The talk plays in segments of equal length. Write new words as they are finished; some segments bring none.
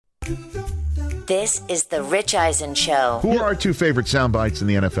This is the Rich Eisen Show. Who are our two favorite sound bites in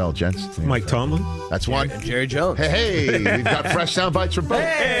the NFL, gents? Mike Tomlin. That's one. And Jerry Jones. Hey, we've got fresh sound bites from both.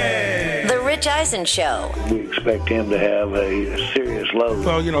 Hey! The Rich Eisen Show. We expect him to have a serious load.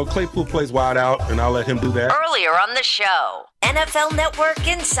 So, Claypool plays wide out, and I'll let him do that. Earlier on the show, NFL Network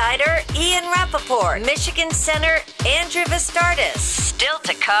insider Ian Rappaport, Michigan center Andrew Vistardis. Still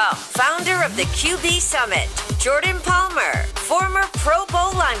to come, founder of the QB Summit, Jordan Palmer, former Pro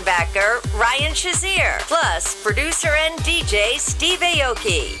Bowl linebacker Ryan Shazier, plus producer and DJ Steve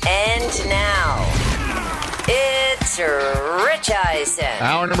Aoki. And now, it's Rich Eisen.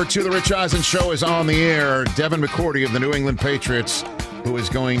 Hour number 2 of the Rich Eisen Show is on the air. Devin McCourty of the New England Patriots, who is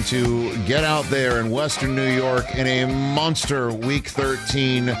going to get out there in Western New York in a monster Week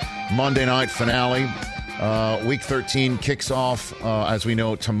 13 Monday night finale. Week 13 kicks off, as we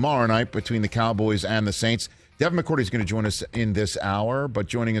know, tomorrow night between the Cowboys and the Saints. Devin McCourty is going to join us in this hour, but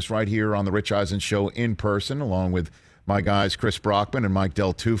joining us right here on the Rich Eisen Show in person, along with my guys Chris Brockman and Mike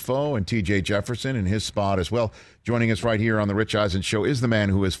Del Tufo and TJ Jefferson in his spot as well. Joining us right here on the Rich Eisen Show is the man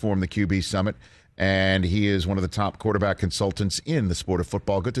who has formed the QB Summit, and he is one of the top quarterback consultants in the sport of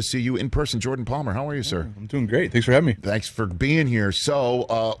football. Good to see you in person, Jordan Palmer. How are you, sir? I'm doing great. Thanks for having me. Thanks for being here.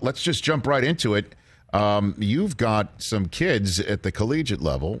 So let's just jump right into it. You've got some kids at the collegiate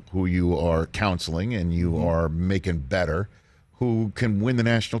level who you are counseling and you are making better, who can win the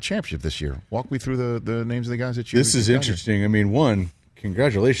national championship this year. Walk me through the names of the guys that you. This is interesting. I mean, one,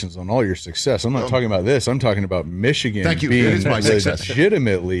 congratulations on all your success. I'm not talking about this. I'm talking about Michigan. Thank you. Being it is my success.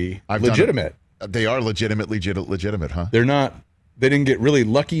 Legitimately legitimate. They are legitimate, huh? They're not. They didn't get really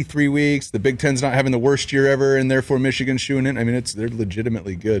lucky 3 weeks. The Big Ten's not having the worst year ever, and therefore Michigan's shooing in. I mean, they're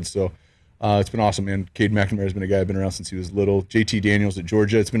legitimately good. So. It's been awesome, man. Cade McNamara has been a guy I've been around since he was little. JT Daniels at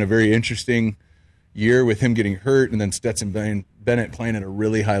Georgia. It's been a very interesting year with him getting hurt and then Stetson Bennett playing at a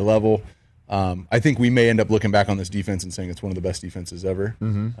really high level. I think we may end up looking back on this defense and saying it's one of the best defenses ever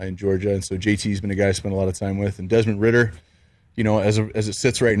in Georgia. And so JT's been a guy I spent a lot of time with. And Desmond Ridder, as it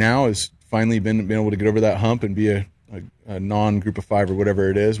sits right now, has finally been able to get over that hump and be a non-group of 5 or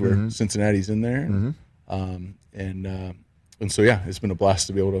whatever it is where Cincinnati's in there. And so, yeah, it's been a blast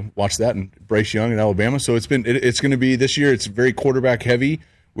to be able to watch that. And Bryce Young in Alabama. So it's going to be this year, it's very quarterback heavy,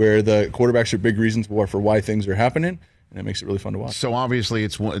 where the quarterbacks are big reasons for why things are happening. And it makes it really fun to watch. So obviously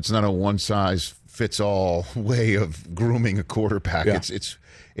it's not a one-size-fits-all way of grooming a quarterback. Yeah.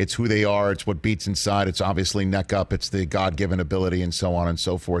 It's who they are. It's what beats inside. It's obviously neck up. It's the God-given ability and so on and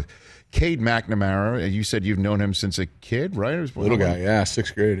so forth. Cade McNamara, you said you've known him since a kid, right? Little guy, yeah,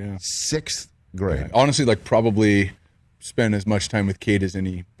 6th grade, yeah. 6th grade. Yeah. Honestly, probably spend as much time with Cade as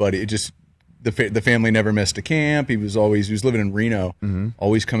anybody. It just the family never missed a camp. He was living in Reno,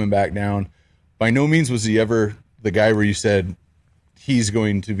 always coming back down. By no means was he ever the guy where you said he's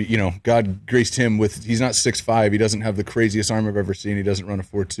going to be. God graced him with. He's not 6'5". He doesn't have the craziest arm I've ever seen. He doesn't run a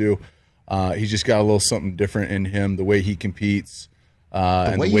 4.2. He's just got a little something different in him. The way he competes,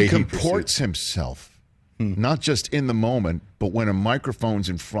 the way he comports himself, not just in the moment, but when a microphone's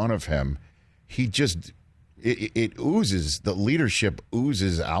in front of him, he just. It oozes, the leadership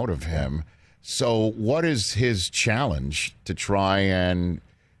oozes out of him. So what is his challenge to try and,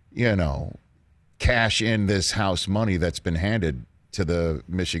 cash in this house money that's been handed to the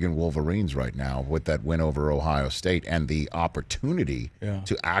Michigan Wolverines right now with that win over Ohio State and the opportunity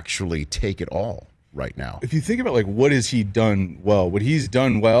to actually take it all right now? If you think about what has he done well, what he's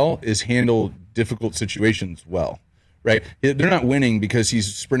done well is handle difficult situations well. Right, they're not winning because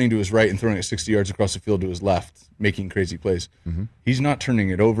he's sprinting to his right and throwing it 60 yards across the field to his left, making crazy plays. He's not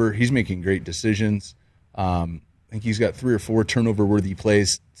turning it over. He's making great decisions. I think he's got 3 or 4 turnover-worthy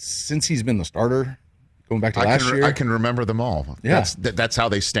plays since he's been the starter. Going back to last year, I can remember them all. Yeah. That's how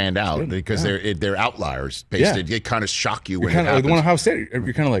they stand out because they're outliers. They kind of shock you when it happens. Like the one Ohio State,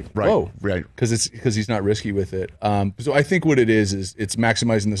 you're kind of like, whoa, right? Because he's not risky with it. So I think what it is it's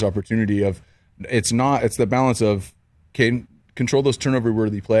maximizing this opportunity of it's the balance of. Okay, control those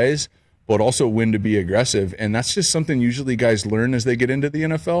turnover-worthy plays, but also when to be aggressive. And that's just something usually guys learn as they get into the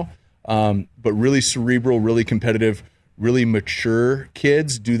NFL. But really cerebral, really competitive, really mature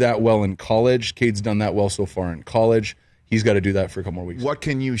kids do that well in college. Cade's done that well so far in college. He's got to do that for a couple more weeks. What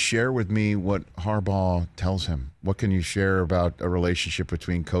can you share with me what Harbaugh tells him? What can you share about a relationship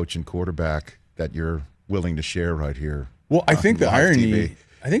between coach and quarterback that you're willing to share right here? Well, I think the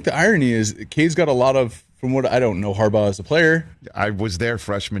irony is Cade's got a lot of, from what I don't know Harbaugh as a player. I was there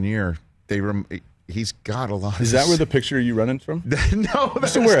freshman year. He's got a lot. Is that where the picture you running from? No,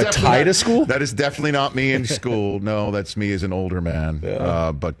 that's to wear a tie to school. That is definitely not me in school. No, that's me as an older man.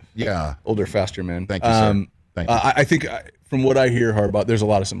 Yeah. But yeah, older, faster man. Thank you, sir. I think from what I hear, Harbaugh, there's a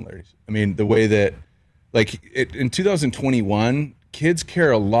lot of similarities. I mean, the way that, in 2021, kids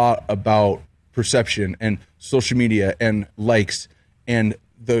care a lot about perception and social media and likes and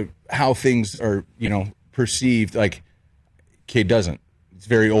how things are, perceived. Like, Cade doesn't. It's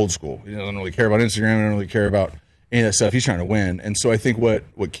very old school. He doesn't really care about Instagram. He doesn't really care about any of that stuff. He's trying to win. And so I think what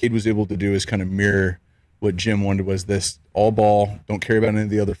Cade was able to do is kind of mirror what Jim wanted, was this all ball, don't care about any of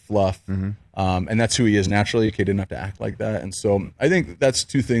the other fluff. And that's who he is naturally. Cade didn't have to act like that. And so I think that's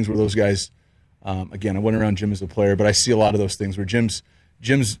two things where those guys, again, I went around Jim as a player, but I see a lot of those things where Jim's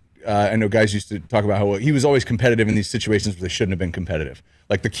I know guys used to talk about how he was always competitive in these situations where they shouldn't have been competitive.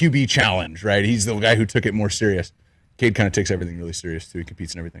 Like the QB challenge, right? He's the guy who took it more serious. Cade kind of takes everything really serious, too. He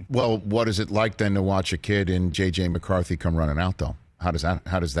competes in everything. Well, what is it like then to watch a kid in J.J. McCarthy come running out, though? How does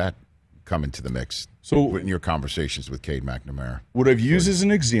that come into the mix? So in your conversations with Cade McNamara? What I've used as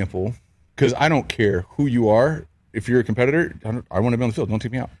an example, because I don't care who you are. If you're a competitor, I want to be on the field. Don't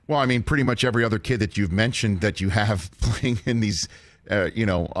take me out. Well, I mean, pretty much every other kid that you've mentioned that you have playing in these,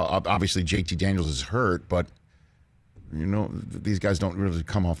 obviously JT Daniels is hurt, but, these guys don't really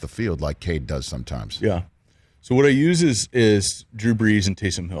come off the field like Cade does sometimes. Yeah. So what I use is Drew Brees and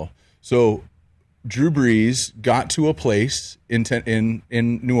Taysom Hill. So Drew Brees got to a place in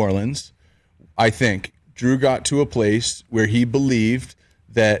New Orleans. I think Drew got to a place where he believed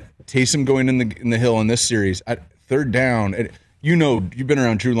that Taysom going in the hill in this series at third down. You've been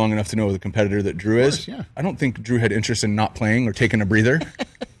around Drew long enough to know the competitor that Drew is. Of course, yeah. I don't think Drew had interest in not playing or taking a breather.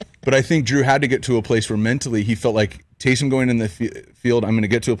 But I think Drew had to get to a place where mentally he felt like Taysom going in the field, I'm going to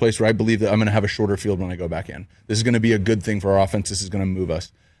get to a place where I believe that I'm going to have a shorter field when I go back in. This is going to be a good thing for our offense. This is going to move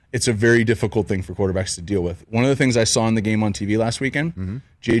us. It's a very difficult thing for quarterbacks to deal with. One of the things I saw in the game on TV last weekend,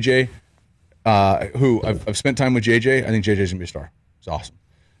 JJ, who I've spent time with JJ, I think JJ's going to be a star. It's awesome.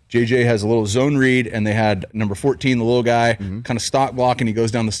 JJ has a little zone read, and they had number 14, the little guy, kind of stock block, and he goes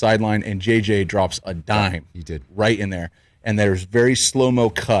down the sideline, and JJ drops a dime. He did. Right in there. And there's very slow-mo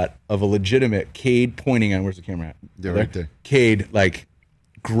cut of a legitimate Cade pointing on, where's the camera at? They're right there. Cade,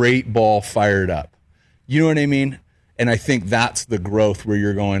 great ball fired up. You know what I mean? And I think that's the growth where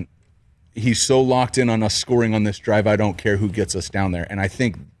you're going, he's so locked in on us scoring on this drive, I don't care who gets us down there. And I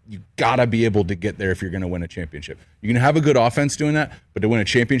think you got to be able to get there if you're going to win a championship. You can have a good offense doing that, but to win a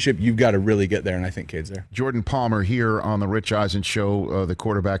championship, you've got to really get there, and I think Cade's there. Jordan Palmer here on the Rich Eisen Show, the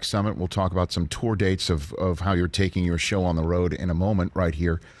Quarterback Summit. We'll talk about some tour dates of how you're taking your show on the road in a moment right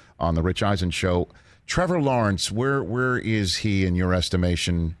here on the Rich Eisen Show. Trevor Lawrence, where is he in your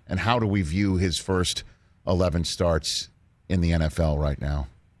estimation, and how do we view his first 11 starts in the NFL right now?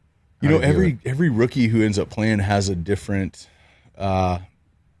 Every rookie who ends up playing has a different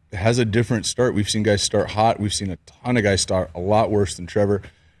start. We've seen guys start hot. We've seen a ton of guys start a lot worse than Trevor.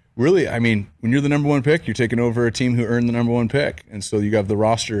 Really, I mean, when you're the number one pick, you're taking over a team who earned the number one pick. And so you have the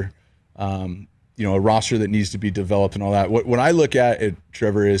roster, a roster that needs to be developed and all that. What I look at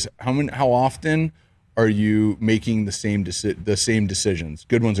Trevor, is how often are you making the same decisions,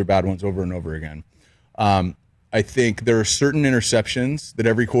 good ones or bad ones, over and over again? I think there are certain interceptions that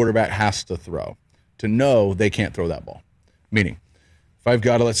every quarterback has to throw to know they can't throw that ball. Meaning, if I've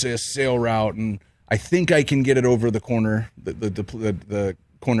got, let's say, a sail route, and I think I can get it over the corner, the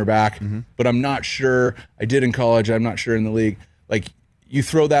cornerback, but I'm not sure. I did in college. I'm not sure in the league. You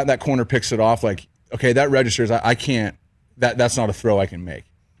throw that corner picks it off. Okay, that registers. I can't. That's not a throw I can make.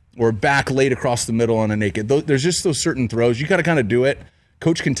 Or back late across the middle on a naked. There's just those certain throws. You got to kind of do it.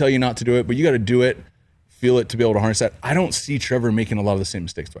 Coach can tell you not to do it, but you got to do it, feel it to be able to harness that. I don't see Trevor making a lot of the same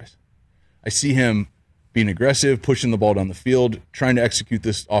mistakes twice. I see him being aggressive, pushing the ball down the field, trying to execute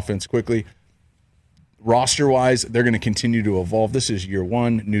this offense quickly. Roster-wise, they're going to continue to evolve. This is year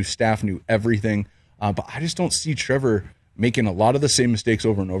one, new staff, new everything. But I just don't see Trevor making a lot of the same mistakes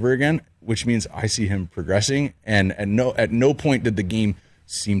over and over again, which means I see him progressing. And at no point did the game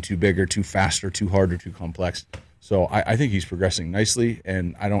seem too big or too fast or too hard or too complex. So I think he's progressing nicely,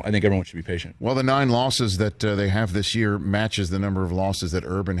 and I think everyone should be patient. Well, the 9 losses that they have this year matches the number of losses that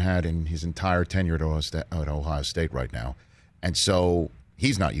Urban had in his entire tenure at Ohio State right now. And so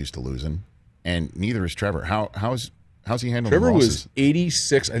he's not used to losing, and neither is Trevor. How's he handling Trevor losses? Was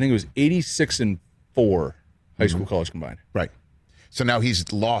 86, I think it was 86-4 high school, college combined. Right. So now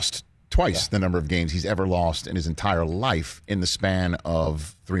he's lost twice the number of games he's ever lost in his entire life in the span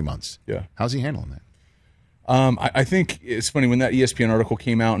of 3 months. Yeah. How's he handling that? I think it's funny when that ESPN article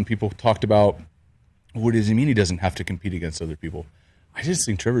came out and people talked about what does he mean he doesn't have to compete against other people. I just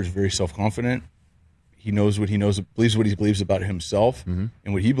think Trevor's very self-confident. He knows what he knows, believes what he believes about himself, and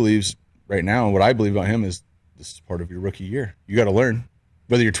what he believes right now, and what I believe about him is this is part of your rookie year. You got to learn.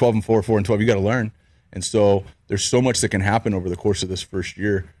 Whether you're 12-4, 4-12, you got to learn. And so there's so much that can happen over the course of this first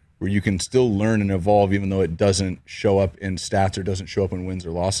year where you can still learn and evolve even though it doesn't show up in stats or doesn't show up in wins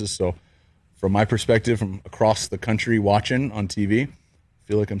or losses. So from my perspective, from across the country watching on TV, I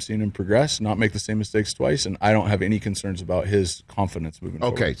feel like I'm seeing him progress, not make the same mistakes twice, and I don't have any concerns about his confidence moving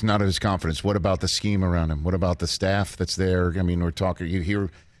forward. Okay, it's not his confidence. What about the scheme around him? What about the staff that's there? I mean, we're talking, you hear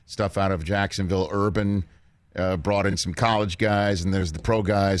stuff out of Jacksonville. Urban brought in some college guys, and there's the pro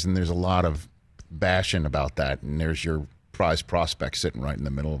guys, and there's a lot of bashing about that, and there's your prize prospect sitting right in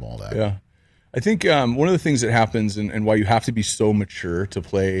the middle of all that. Yeah. I think one of the things that happens and why you have to be so mature to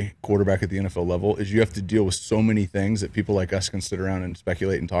play quarterback at the NFL level is you have to deal with so many things that people like us can sit around and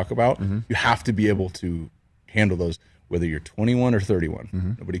speculate and talk about. Mm-hmm. You have to be able to handle those, whether you're 21 or 31.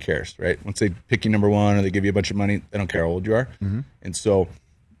 Mm-hmm. Nobody cares, right? Once they pick you number one or they give you a bunch of money, they don't care how old you are. Mm-hmm. And so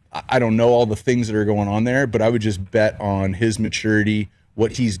I don't know all the things that are going on there, but I would just bet on his maturity,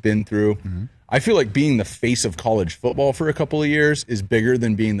 what he's been through. Mm-hmm. I feel like being the face of college football for a couple of years is bigger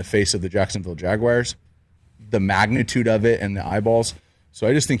than being the face of the Jacksonville Jaguars, the magnitude of it and the eyeballs. So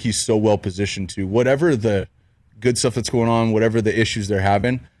I just think he's so well positioned to whatever the good stuff that's going on, whatever the issues they're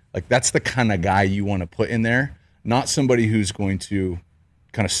having, like that's the kind of guy you want to put in there, not somebody who's going to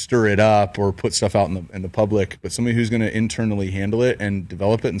kind of stir it up or put stuff out in the public, but somebody who's going to internally handle it and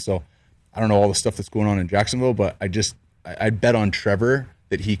develop it. And so I don't know all the stuff that's going on in Jacksonville, but I bet on Trevor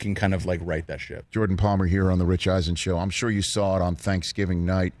that he can kind of like right that ship. Jordan Palmer here on the Rich Eisen Show. I'm sure you saw it on Thanksgiving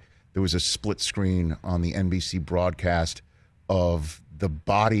night. There was a split screen on the NBC broadcast of the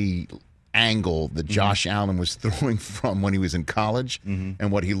body angle that Josh Allen was throwing from when he was in college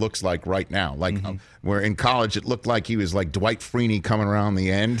and what he looks like right now. Like where in college it looked like he was like Dwight Freeney coming around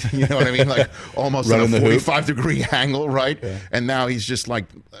the end. You know what I mean? Like almost at a 45-degree angle, right? Yeah. And now he's just like,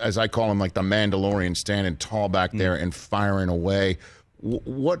 as I call him, like the Mandalorian standing tall back there and firing away.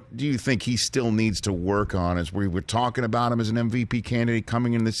 What do you think he still needs to work on? As we were talking about him as an MVP candidate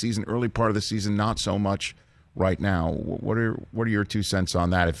coming into the season, early part of the season, not so much right now. What are your 2 cents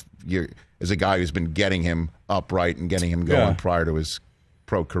on that? If you're as a guy who's been getting him upright and getting him going prior to his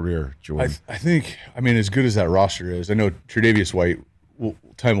pro career, Jordan. I think, as good as that roster is, I know Tre'Davious White.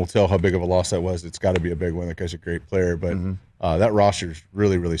 Time will tell how big of a loss that was. It's got to be a big one. That guy's a great player, but that roster is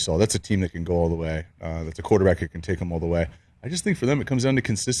really, really solid. That's a team that can go all the way. That's a quarterback that can take them all the way. I just think for them it comes down to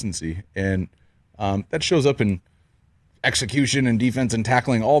consistency, and that shows up in execution and defense and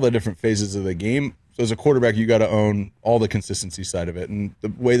tackling, all the different phases of the game. So as a quarterback, you got to own all the consistency side of it, and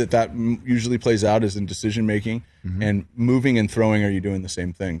the way that usually plays out is in decision making and moving and throwing. Are you doing the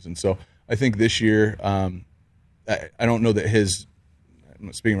same things? And so I think this year, I don't know that his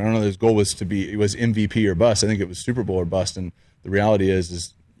goal was MVP or bust. I think it was Super Bowl or bust, and the reality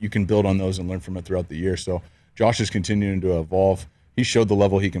is you can build on those and learn from it throughout the year. So Josh is continuing to evolve. He showed the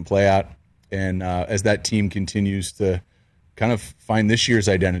level he can play at, and as that team continues to kind of find this year's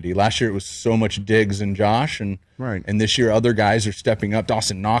identity. Last year it was so much Diggs and Josh, and this year other guys are stepping up.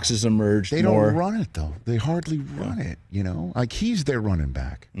 Dawson Knox has emerged. They don't run it though. They hardly run it. Like he's their running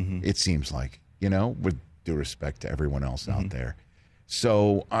back. It seems like with due respect to everyone else out there.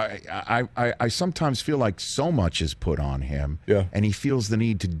 So I sometimes feel like so much is put on him, and he feels the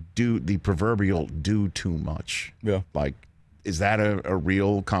need to do the proverbial do too much. Yeah, like is that a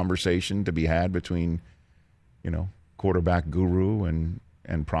real conversation to be had between, quarterback guru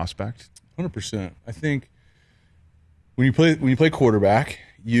and prospect? 100%. I think when you play quarterback,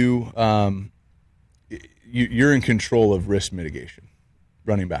 you're in control of risk mitigation.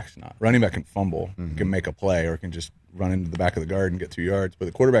 Running back's not. Running back can fumble, can make a play, or can just run into the back of the guard and get 2 yards. But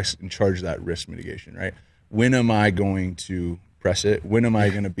the quarterback's in charge of that risk mitigation, right? When am I going to press it? When am I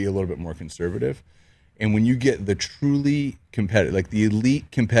going to be a little bit more conservative? And when you get the truly competitive, like the elite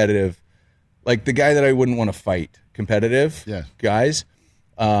competitive, like the guy that I wouldn't want to fight, competitive guys,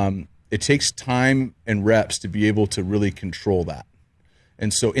 it takes time and reps to be able to really control that.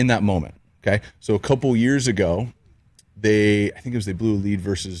 And so in that moment, okay? So a couple years ago, they blew a lead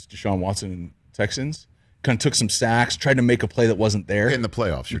versus Deshaun Watson and Texans. Kind of took some sacks, tried to make a play that wasn't there. In the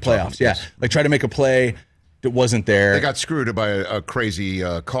playoffs. Like tried to make a play that wasn't there. They got screwed by a crazy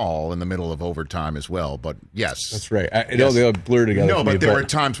call in the middle of overtime as well, but yes. That's right. They'll blur together. No, but there were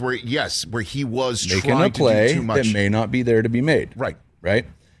times where he was making trying a play to do too much. That may not be there to be made. Right?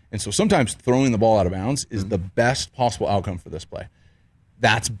 And so sometimes throwing the ball out of bounds is the best possible outcome for this play.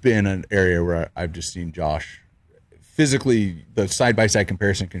 That's been an area where I've just seen Josh physically, the side-by-side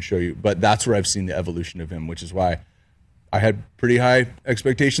comparison can show you, but that's where I've seen the evolution of him, which is why I had pretty high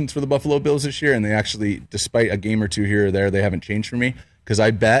expectations for the Buffalo Bills this year, and they actually, despite a game or two here or there, they haven't changed for me, because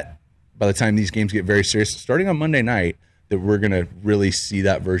I bet by the time these games get very serious, starting on Monday night, that we're going to really see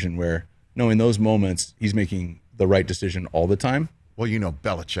that version where knowing those moments, he's making the right decision all the time. Well,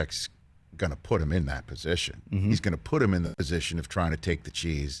 Belichick's going to put him in that position. He's going to put him in the position of trying to take the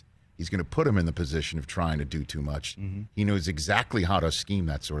cheese. He's going to put him in the position of trying to do too much. He knows exactly how to scheme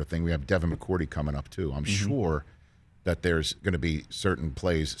that sort of thing. We have Devin McCourty coming up, too. I'm sure that there's going to be certain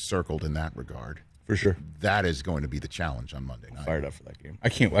plays circled in that regard. For sure. That is going to be the challenge on Monday night. Fired up for that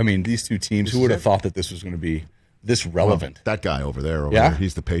game. These two teams, who would have thought that this was going to be this relevant? Well, that guy over there,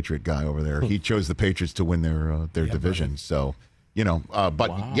 he's the Patriot guy over there. He chose the Patriots to win their division. Right. So,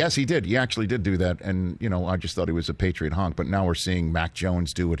 yes, he did. He actually did do that. And, I just thought he was a Patriot honk. But now we're seeing Mac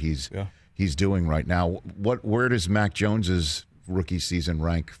Jones do what he's doing right now. Where does Mac Jones's rookie season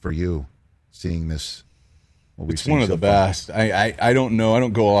rank for you, seeing this? It's one of the best. I don't know. I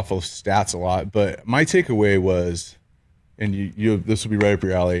don't go off of stats a lot, but my takeaway was, and you this will be right up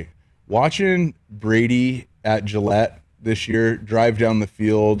your alley, watching Brady at Gillette this year drive down the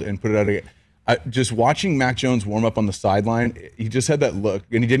field and put it out again. Just watching Mac Jones warm up on the sideline, he just had that look,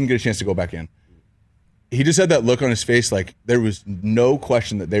 and he didn't get a chance to go back in. He just had that look on his face like there was no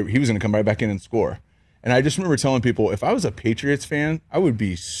question that he was going to come right back in and score. And I just remember telling people, if I was a Patriots fan, I would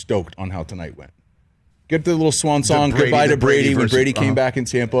be stoked on how tonight went. Get the little swan song, goodbye to Brady when Brady came back in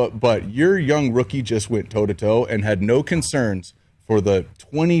Tampa. But your young rookie just went toe-to-toe and had no concerns for the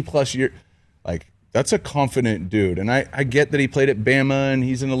 20-plus year. Like, that's a confident dude. And I get that he played at Bama and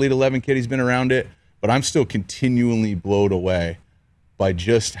he's an Elite 11 kid. He's been around it. But I'm still continually blown away by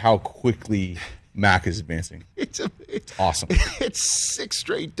just how quickly Mac is advancing. It's awesome. It's 6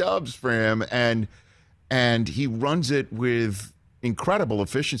 straight dubs for him. And he runs it with incredible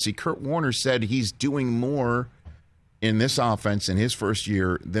efficiency. Kurt Warner said he's doing more in this offense in his first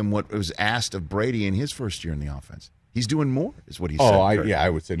year than what was asked of Brady in his first year in the offense. He's doing more, is what he said. I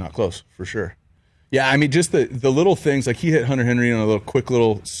would say not close, for sure. Yeah, just the little things, like he hit Hunter Henry on a quick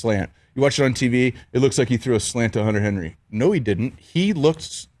little slant. You watch it on TV, it looks like he threw a slant to Hunter Henry. No, he didn't. He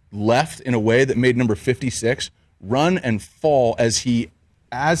looked left in a way that made number 56 run and fall as he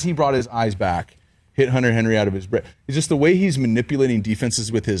brought his eyes back, hit Hunter Henry out of his breath. It's just the way he's manipulating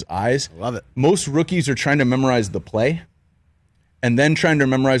defenses with his eyes. I love it. Most rookies are trying to memorize the play and then trying to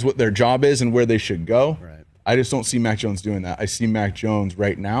memorize what their job is and where they should go. Right. I just don't see Mac Jones doing that. I see Mac Jones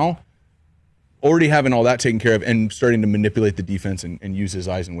right now already having all that taken care of and starting to manipulate the defense and use his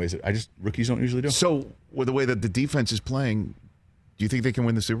eyes in ways that rookies don't usually do. So with the way that the defense is playing, do you think they can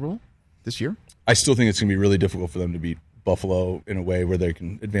win the Super Bowl this year? I still think it's going to be really difficult for them to beat Buffalo in a way where they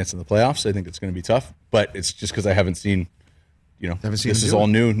can advance in the playoffs. I think it's going to be tough, but it's just because I haven't seen, this is all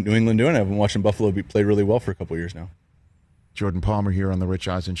new England doing it. I've been watching Buffalo play really well for a couple of years now. Jordan Palmer here on the Rich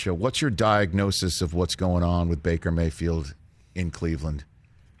Eisen Show. What's your diagnosis of what's going on with Baker Mayfield in Cleveland?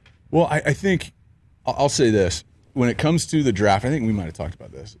 Well, I think I'll say this. When it comes to the draft, I think we might have talked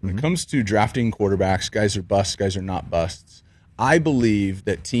about this. When it comes to drafting quarterbacks, guys are busts, guys are not busts. I believe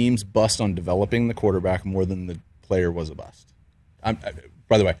that teams bust on developing the quarterback more than the player was a bust.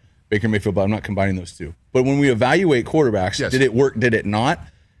 By the way, Baker Mayfield, but I'm not combining those two. But when we evaluate quarterbacks, Did it work, did it not?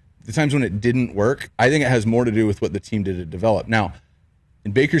 The times when it didn't work, I think it has more to do with what the team did to develop. Now,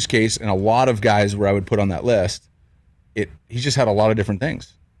 in Baker's case, and a lot of guys where I would put on that list, he just had a lot of different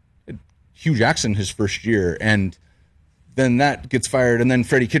things. Hugh Jackson his first year, and then that gets fired, and then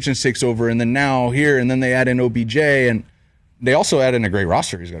Freddie Kitchens takes over, and then now here, and then they add in OBJ, and they also add in a great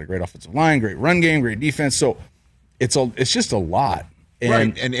roster. He's got a great offensive line, great run game, great defense. So it's just a lot.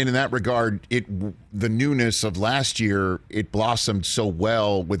 Right, and in that regard, the newness of last year, it blossomed so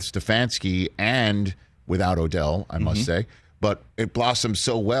well with Stefanski and without Odell, I must say. But it blossomed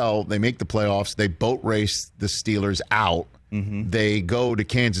so well, they make the playoffs, they boat race the Steelers out. They go to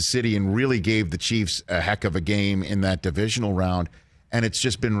Kansas City and really gave the Chiefs a heck of a game in that divisional round, and it's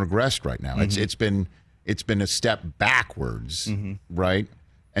just been regressed right now. It's been a step backwards, right?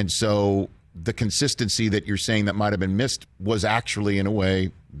 And so the consistency that you're saying that might have been missed was actually, in a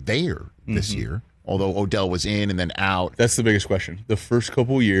way, there this year, although Odell was in and then out. That's the biggest question. The first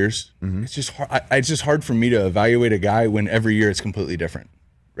couple of years, it's just hard. It's just hard for me to evaluate a guy when every year it's completely different,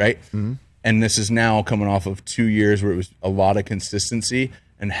 right? And this is now coming off of 2 years where it was a lot of consistency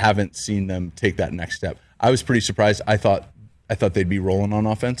and haven't seen them take that next step. I was pretty surprised. I thought they'd be rolling on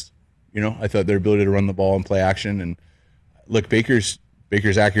offense. I thought their ability to run the ball and play action. And look, Baker's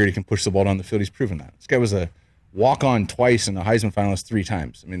accurate. He can push the ball down the field. He's proven that. This guy was a walk-on twice and a Heisman finalist 3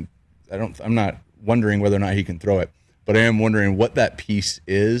 times. I'm not wondering whether or not he can throw it, but I am wondering what that piece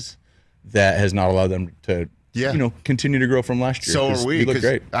is that has not allowed them to continue to grow from last year. So are we. He looked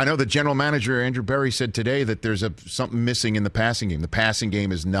great. I know the general manager, Andrew Berry, said today that there's something missing in the passing game. The passing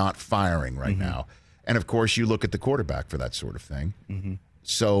game is not firing right now. And, of course, you look at the quarterback for that sort of thing.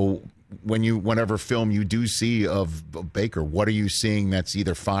 So whenever film you do see of Baker, what are you seeing that's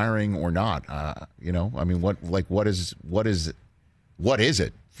either firing or not? I mean, what is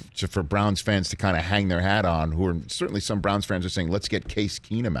it for Browns fans to kind of hang their hat on? Who are certainly some Browns fans are saying, let's get Case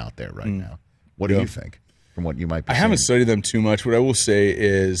Keenum out there right now. What do you think from what you might be I seeing? haven't studied them too much. What I will say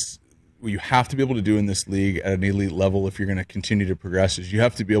is what you have to be able to do in this league at an elite level if you're going to continue to progress is you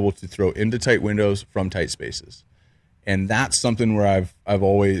have to be able to throw into tight windows from tight spaces. And that's something where I've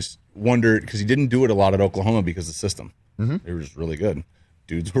always wondered, because he didn't do it a lot at Oklahoma because of the system. They were just really good.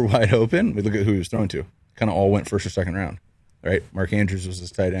 Dudes were wide open. We look at who he was throwing to. Kind of all went first or second round, right? Mark Andrews was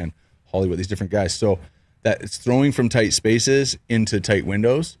his tight end. Hollywood, these different guys. So that it's throwing from tight spaces into tight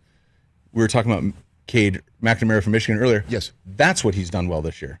windows. We were talking about Cade McNamara from Michigan earlier. Yes. That's what he's done well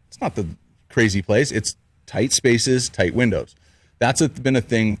this year. It's not the crazy plays. It's tight spaces, tight windows. That's been a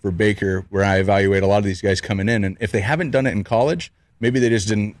thing for Baker where I evaluate a lot of these guys coming in. And if they haven't done it in college, maybe they just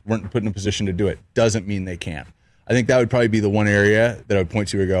weren't put in a position to do it. Doesn't mean they can't. I think that would probably be the one area that I would point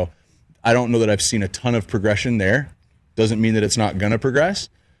to and go, I don't know that I've seen a ton of progression there. Doesn't mean that it's not going to progress.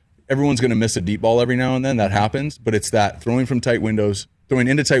 Everyone's going to miss a deep ball every now and then. That happens. But it's that throwing into tight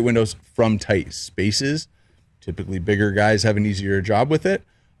windows from tight spaces. Typically bigger guys have an easier job with it.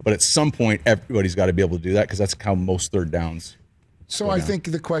 But at some point, everybody's got to be able to do that because that's how most third downs. So I think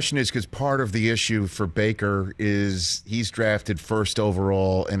the question is, because part of the issue for Baker is he's drafted first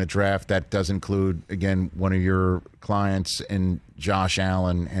overall in a draft that does include, again, one of your clients and Josh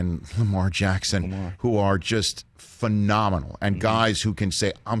Allen and Lamar Jackson, who are just phenomenal and guys who can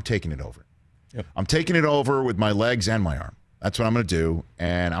say, I'm taking it over. Yep. I'm taking it over with my legs and my arm. That's what I'm going to do,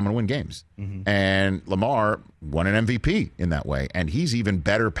 and I'm going to win games. And Lamar won an MVP in that way, and he's even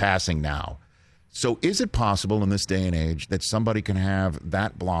better passing now. So is it possible in this day and age that somebody can have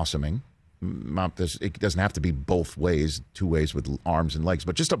that blossoming? It doesn't have to be both ways, two ways with arms and legs,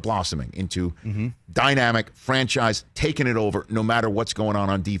 but just a blossoming into dynamic franchise, taking it over no matter what's going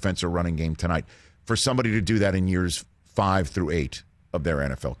on defense or running game tonight, for somebody to do that in years 5 through 8 of their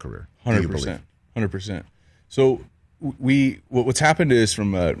NFL career. 100%. So what's happened is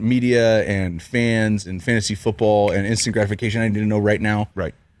from media and fans and fantasy football and instant gratification, I need to know right now.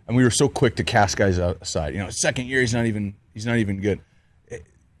 Right. And we were so quick to cast guys aside. Second year, he's not even good.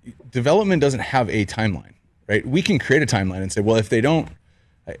 Development doesn't have a timeline, right? We can create a timeline and say, well, if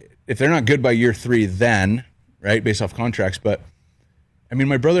they're not good by year 3, then, right, based off contracts. But I mean,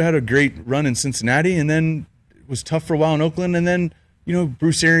 my brother had a great run in Cincinnati, and then it was tough for a while in Oakland, and then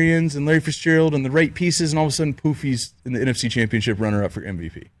Bruce Arians and Larry Fitzgerald and the right pieces, and all of a sudden, poof, he's in the NFC Championship runner-up for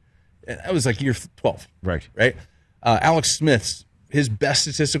MVP. That was like year 12, right? Alex Smith's. His best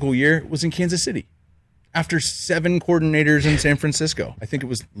statistical year was in Kansas City after 7 coordinators in San Francisco. I think it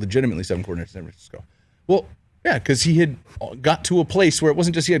was legitimately 7 coordinators in San Francisco. Well, yeah, because he had got to a place where it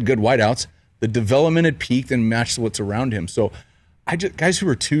wasn't just he had good wideouts. The development had peaked and matched what's around him. So guys who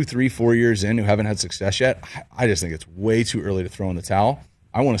are 2, 3, 4 years in who haven't had success yet, I just think it's way too early to throw in the towel.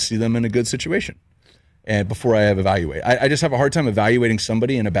 I want to see them in a good situation. And before I evaluate. I just have a hard time evaluating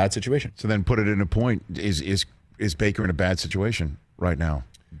somebody in a bad situation. So then put it in a point. Is Baker in a bad situation right now?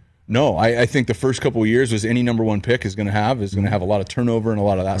 No, I think the first couple of years was any number 1 pick is going to have a lot of turnover and a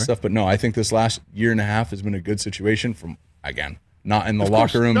lot of that stuff. But no, I think this last year and a half has been a good situation from, again, not in the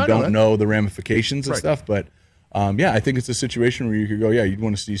locker room, don't know the ramifications and stuff. But I think it's a situation where you could go, you'd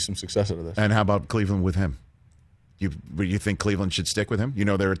want to see some success out of this. And how about Cleveland with him? You think Cleveland should stick with him?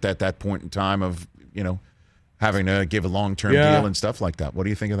 They're at that point in time of, having to give a long-term deal and stuff like that. What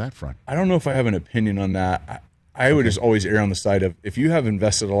do you think of that front? I don't know if I have an opinion on that. I would just always err on the side of, if you have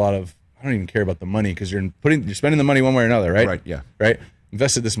invested a lot of, I don't even care about the money because you're spending the money one way or another, right? Right, yeah. Right?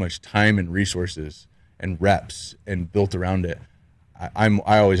 Invested this much time and resources and reps and built around it. I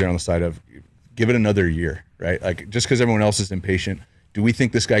always err on the side of, give it another year, right? Like, just because everyone else is impatient, do we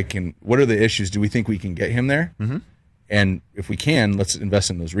think this guy what are the issues? Do we think we can get him there? And if we can, let's invest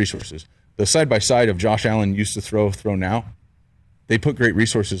in those resources. The side-by-side of Josh Allen used to throw now, they put great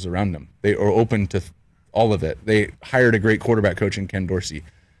resources around them. They are open to all of it. They hired a great quarterback coach in Ken Dorsey.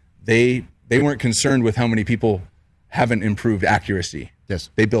 They weren't concerned with how many people haven't improved accuracy. Yes.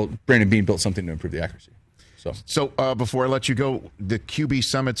 Brandon Beane built something to improve the accuracy. So before I let you go, the QB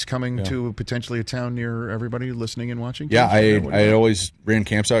Summit's coming to potentially a town near everybody listening and watching? Yeah, I always ran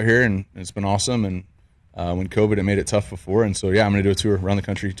camps out here, and it's been awesome. And when COVID, it made it tough before. And so, I'm going to do a tour around the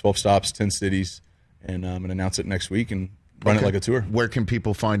country, 12 stops, 10 cities, and I'm going to announce it next week. And run it like a tour. Where can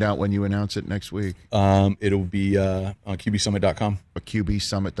people find out when you announce it next week? It'll be on QBSummit.com.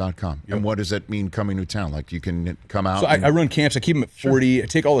 QBSummit.com. Yep. And what does that mean coming to town? Like you can come out? So I run camps. I keep them at 40. Sure. I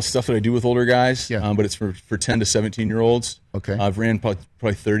take all the stuff that I do with older guys, but it's for 10 to 17-year-olds. Okay. I've ran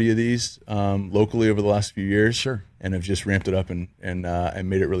probably 30 of these locally over the last few years. Sure. And I've just ramped it up and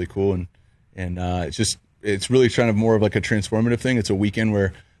made it really cool. And it's really kind of more of like a transformative thing. It's a weekend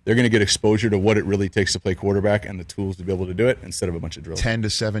where they're going to get exposure to what it really takes to play quarterback and the tools to be able to do it instead of a bunch of drills. 10 to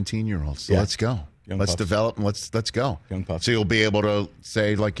 17-year-olds. So let's go. Let's develop and let's go. Young pups. So you'll be able to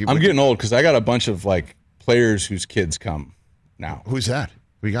say like you. I'm getting old because I got a bunch of like players whose kids come now. Who's that?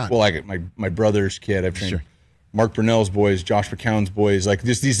 We got. Well, like my brother's kid. I've trained Mark Brunell's boys, Josh McCown's boys, like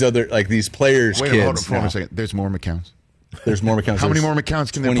just these other like these players' kids. Hold on for a second. There's more McCowns. There's more McCowns. How many more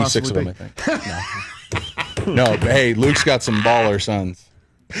McCowns can there possibly be? 26 of them, I think. No, but hey, Luke's got some baller sons.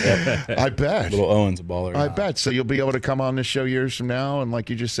 Yep. I bet. Little Owen's a baller. I bet. So you'll be able to come on this show years from now, and like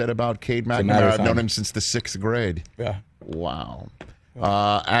you just said about Cade McNamara, I've known him since the 6th grade. Yeah. Wow.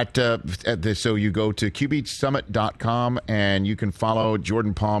 So you go to QBSummit.com and you can follow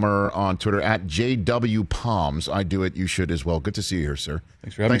Jordan Palmer on Twitter at JWPalms. I do it. You should as well. Good to see you here, sir.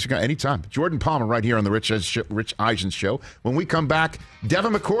 Thanks for having me. Anytime. Jordan Palmer right here on the Rich Eisen Show. When we come back,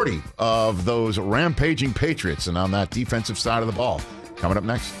 Devin McCourty of those rampaging Patriots and on that defensive side of the ball. Coming up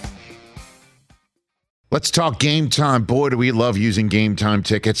next. Let's talk Game Time. Boy, do we love using Game Time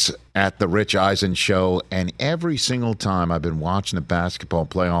tickets at the Rich Eisen Show. And every single time I've been watching the basketball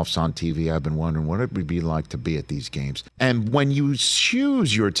playoffs on TV, I've been wondering what it would be like to be at these games. And when you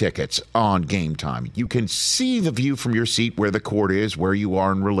choose your tickets on Game Time, you can see the view from your seat where the court is, where you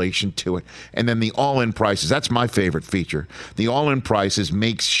are in relation to it. And then the all-in prices. That's my favorite feature. The all-in prices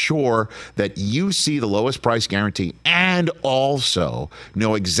makes sure that you see the lowest price guarantee and also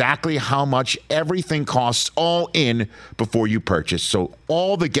know exactly how much everything costs all in before you purchase. So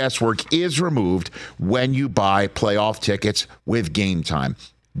all the guesswork is removed when you buy playoff tickets with Game Time.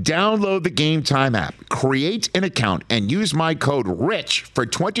 Download the Game Time app, create an account, and use my code RICH for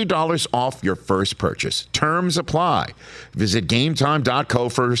 $20 off your first purchase. Terms apply. Visit GameTime.co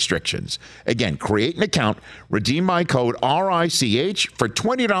for restrictions. Again, create an account, redeem my code RICH for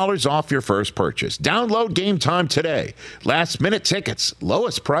 $20 off your first purchase. Download Game Time today. Last minute tickets,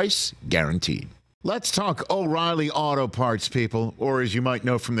 lowest price guaranteed. Let's talk O'Reilly Auto Parts, people, or as you might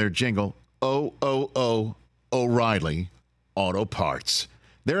know from their jingle, O'Reilly Auto Parts.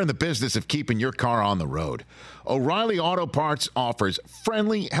 They're in the business of keeping your car on the road. O'Reilly Auto Parts offers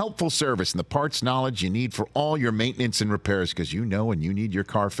friendly, helpful service and the parts knowledge you need for all your maintenance and repairs, because you know when you need your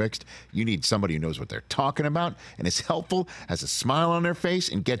car fixed, you need somebody who knows what they're talking about and is helpful, has a smile on their face,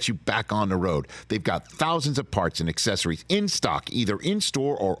 and gets you back on the road. They've got thousands of parts and accessories in stock, either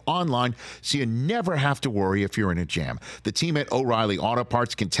in-store or online, so you never have to worry if you're in a jam. The team at O'Reilly Auto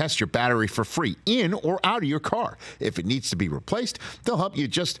Parts can test your battery for free in or out of your car. If it needs to be replaced, they'll help you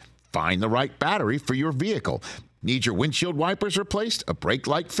just find the right battery for your vehicle. Need your windshield wipers replaced, a brake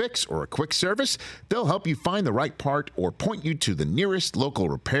light fix, or a quick service? They'll help you find the right part or point you to the nearest local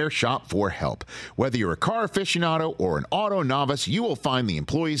repair shop for help. Whether you're a car aficionado or an auto novice, you will find the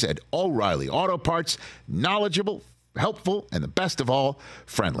employees at O'Reilly Auto Parts knowledgeable, helpful, and the best of all,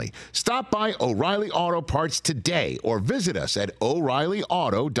 friendly. Stop by O'Reilly Auto Parts today or visit us at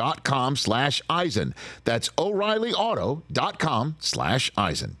O'ReillyAuto.com/Eisen. That's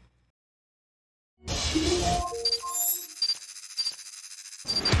O'ReillyAuto.com/Eisen.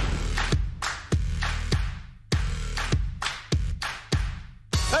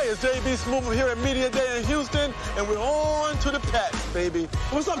 Hey, it's JB Smoove here at Media Day in Houston, and we're on to the Pats, baby.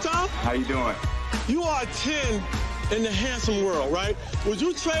 What's up, Tom? How you doing? You are a 10 in the handsome world, right? Would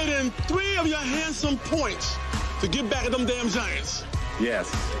you trade in 3 of your handsome points to get back at them damn Giants?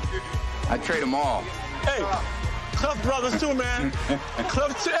 Yes. I'd trade them all. Hey, Clef Brothers too, man.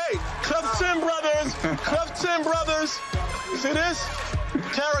 Clef Chin Brothers. Clef Chin Brothers. You see this?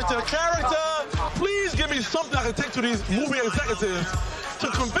 Character. Please give me something I can take to these movie executives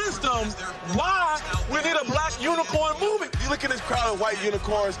to convince them why we need a black unicorn movie. You look at this crowd of white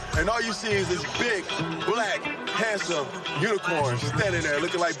unicorns, and all you see is this big, black, handsome unicorn standing there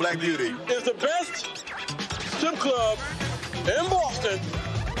looking like Black Beauty. It's the best strip club in Boston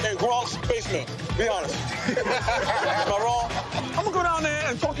in Gronk's basement. Be honest. Am I wrong? I'm gonna go down there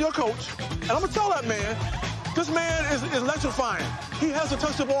and talk to your coach, and I'm gonna tell that man, this man is electrifying. He has to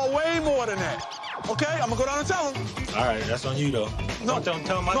touch the ball way more than that. Okay, I'm gonna go down and tell him. All right, that's on you though. No, tell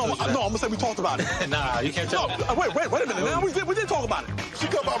him I'm gonna say we talked about it. Nah, you can't tell. No, wait a minute. Now we did talk about it. She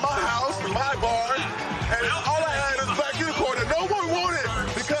come by my house, my bar, and all I had is Black unicorn, and no one wanted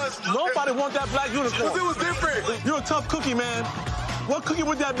because nobody They want that black unicorn. Because it was different. You're a tough cookie, man. What cookie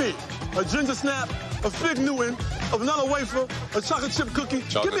would that be? A ginger snap, a fig Newton, a vanilla wafer, a chocolate chip cookie?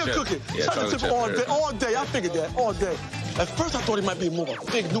 Chocolate Give me a chip. cookie. Yeah, chocolate chip all day. I figured that all day. At first, I thought he might be more of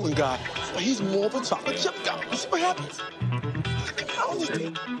a fig Newton guy, but he's more of a chocolate chip guy. You see what happens? I don't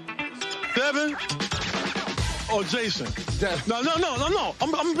understand. Devin or Jason? No.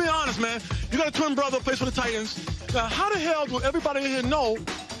 I'm gonna be honest, man. You got a twin brother, plays for the Titans. Now, how the hell do everybody in here know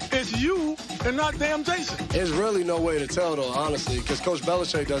it's you and not damn Jason? There's really no way to tell, though, honestly, because Coach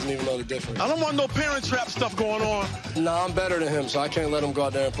Belichick doesn't even know the difference. I don't want no parent trap stuff going on. Nah, I'm better than him, so I can't let him go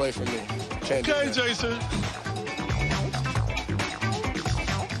out there and play for me. Can't do Okay, that. Jason.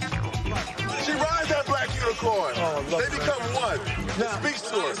 She rides that black unicorn. Oh, they become one. Now- It speaks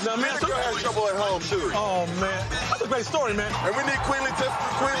to us. now, man, The girl has trouble at home, too. Oh, man. That's a great story, man. And we need Queen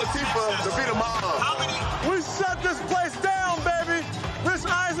Latifah to be the mom. We shut this place down, baby. Rich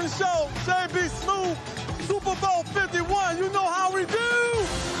Eisen Show, JB Smooth, Super Bowl 51. You know how we do.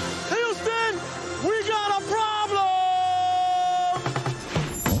 Houston, we got a problem.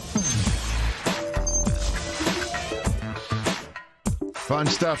 Fun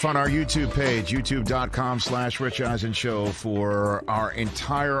stuff on our YouTube page, youtube.com/Rich Eisen Show for our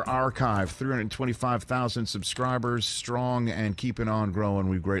entire archive. 325,000 subscribers, strong and keeping on growing.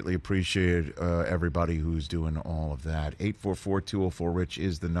 We greatly appreciate everybody who's doing all of that. 844-204-RICH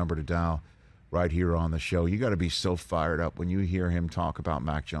is the number to dial right here on the show. You got to be so fired up when you hear him talk about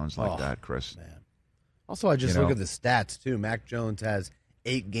Mac Jones like that, Chris. Man. Also, I just look at the stats, too. Mac Jones has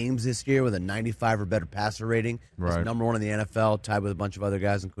 8 games this year with a 95 or better passer rating. He's Right. number 1 in the NFL, tied with a bunch of other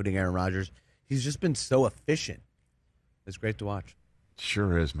guys, including Aaron Rodgers. He's just been so efficient. It's great to watch.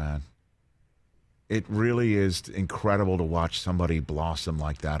 Sure is, man. It really is incredible to watch somebody blossom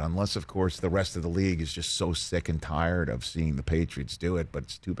like that, unless, of course, the rest of the league is just so sick and tired of seeing the Patriots do it, but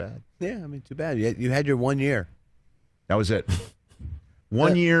it's too bad. Yeah, I mean, too bad. You had your 1 year. That was it.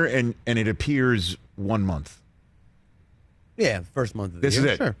 1 year, and it appears 1 month. Yeah, first month of the This year.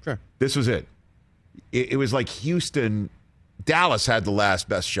 is it. Sure. This was it. It was like Dallas had the last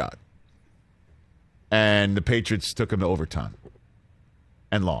best shot. And the Patriots took them to overtime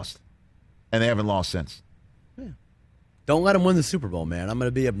and lost. And they haven't lost since. Yeah. Don't let him win the Super Bowl, man. I'm going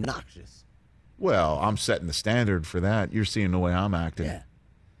to be obnoxious. Well, I'm setting the standard for that. You're seeing the way I'm acting. Yeah.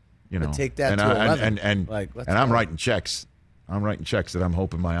 You know, But take that and to 11. And Let's I'm go. writing checks. I'm writing checks that I'm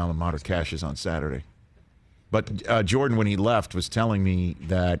hoping my alma mater cashes on Saturday. But Jordan, when he left, was telling me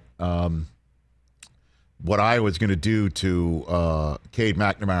that what I was going to do to Cade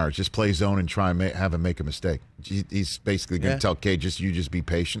McNamara is just play zone and try and have him make a mistake. He's basically going to tell Cade, just be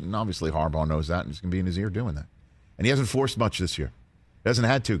patient. And obviously Harbaugh knows that, and he's going to be in his ear doing that. And he hasn't forced much this year. He hasn't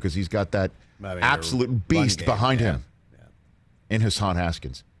had to because he's got that absolute beast behind him in Hassan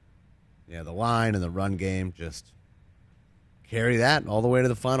Haskins. Yeah, the line and the run game, just carry that all the way to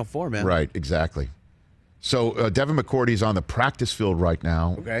the Final Four, man. Right, exactly. So Devin McCourty is on the practice field right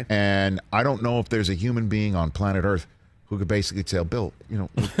now, and I don't know if there's a human being on planet Earth who could basically tell Bill,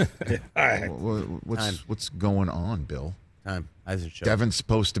 what's going on, Bill? Devin's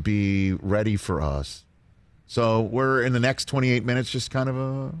supposed to be ready for us. So we're in the next 28 minutes, just kind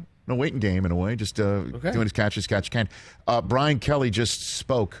of a waiting game in a way, just doing his catch can. Brian Kelly just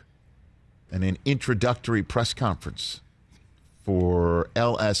spoke in an introductory press conference for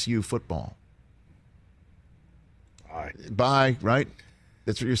LSU football. Bye, right?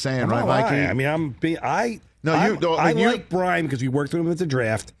 That's what you're saying, right, Mikey? I mean, I like Brian because we worked with him at the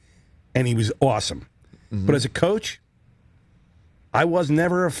draft, and he was awesome. Mm-hmm. But as a coach, I was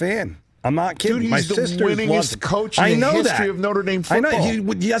never a fan. I'm not kidding. Dude, he's My the sisters winningest coach in the history of Notre Dame football. I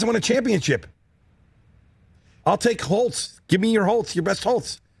know. He hasn't won a championship. I'll take Holtz. Give me your Holtz, your best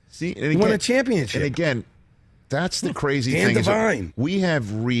Holtz. See, he won a championship. And again, that's the crazy Dan thing. Devine. We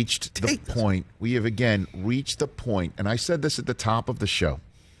have reached the point. We have, again, reached the point, and I said this at the top of the show,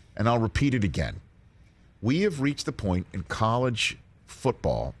 and I'll repeat it again. We have reached the point in college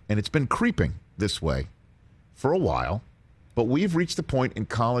football, and it's been creeping this way for a while, but we've reached the point in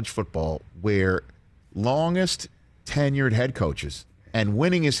college football where longest tenured head coaches and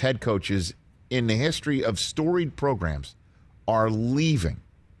winningest head coaches in the history of storied programs are leaving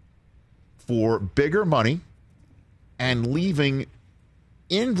for bigger money and leaving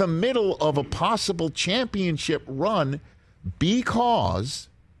in the middle of a possible championship run because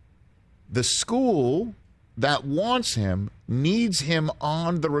the school that wants him needs him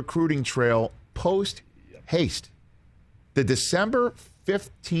on the recruiting trail post-haste. The December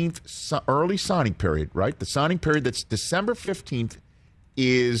 15th early signing period, right? The signing period that's December 15th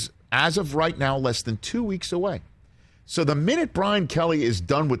is, as of right now, less than 2 weeks away. So the minute Brian Kelly is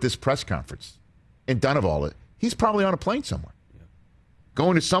done with this press conference and done of all it, he's probably on a plane somewhere.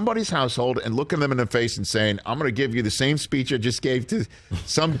 Going to somebody's household and looking them in the face and saying, I'm going to give you the same speech I just gave to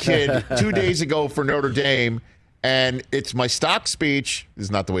some kid 2 days ago for Notre Dame, and it's my stock speech. This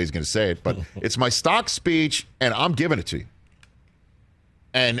is not the way he's going to say it, but it's my stock speech, and I'm giving it to you.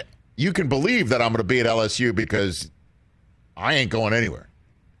 And you can believe that I'm going to be at LSU because I ain't going anywhere.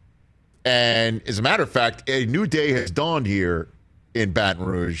 And as a matter of fact, a new day has dawned here in Baton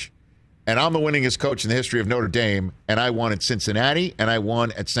Rouge. And I'm the winningest coach in the history of Notre Dame, and I won at Cincinnati, and I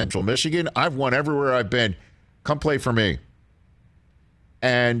won at Central Michigan. I've won everywhere I've been. Come play for me.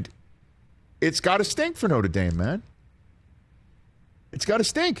 And it's got to stink for Notre Dame, man. It's got to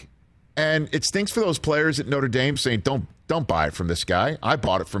stink. And it stinks for those players at Notre Dame saying, don't buy it from this guy. I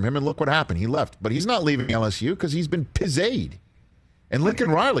bought it from him, and look what happened. He left. But he's not leaving LSU because he's been pizzade. And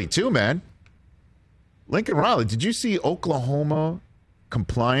Lincoln Riley, too, man. Lincoln Riley, did you see Oklahoma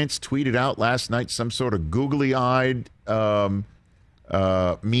compliance tweeted out last night some sort of googly-eyed meme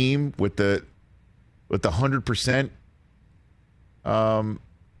with the 100%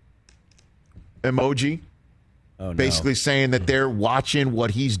 emoji? Oh, no. Basically saying that they're watching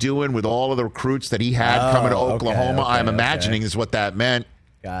what he's doing with all of the recruits that he had coming to Oklahoma. I'm imagining is what that meant.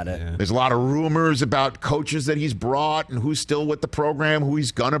 Got it. Yeah. There's a lot of rumors about coaches that he's brought and who's still with the program, who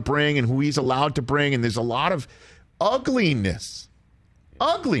he's going to bring and who he's allowed to bring. And there's a lot of ugliness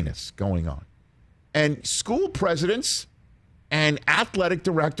going on. And school presidents and athletic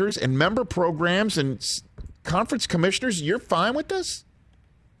directors and member programs and conference commissioners, you're fine with this?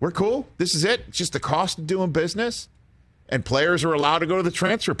 We're cool. This is it. It's just the cost of doing business. And players are allowed to go to the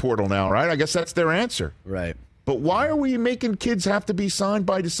transfer portal now, right? I guess that's their answer. Right. But why are we making kids have to be signed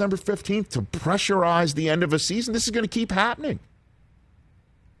by December 15th to pressurize the end of a season? This is going to keep happening.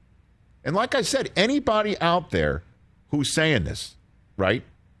 And like I said, anybody out there who's saying this, right?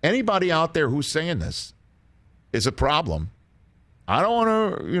 Anybody out there who's saying this is a problem. I don't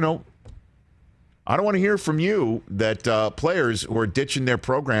want to, I don't want to hear from you that players who are ditching their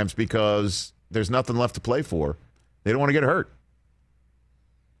programs because there's nothing left to play for, they don't want to get hurt.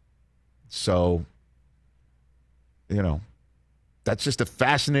 So, that's just a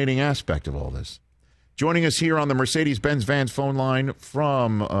fascinating aspect of all this. Joining us here on the Mercedes-Benz Vans phone line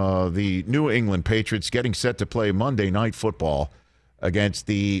from the New England Patriots, getting set to play Monday Night Football against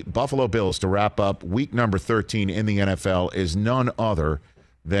the Buffalo Bills to wrap up week number 13 in the NFL, is none other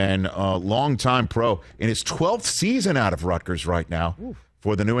than a longtime pro in his 12th season out of Rutgers right now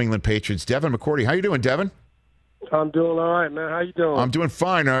for the New England Patriots. Devin McCourty. How you doing, Devin? I'm doing all right, man. How you doing? I'm doing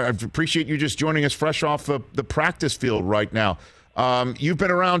fine. I appreciate you just joining us fresh off the practice field right now. You've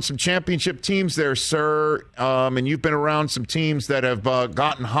been around some championship teams there, sir, and you've been around some teams that have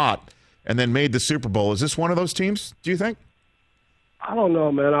gotten hot and then made the Super Bowl. Is this one of those teams, do you think? I don't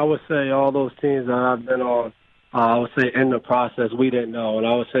know, man. I would say all those teams that I've been on, I would say in the process we didn't know. And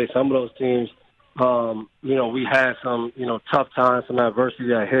I would say some of those teams, we had some, tough times, some adversity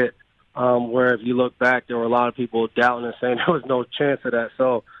that hit. Where if you look back, there were a lot of people doubting and saying there was no chance of that.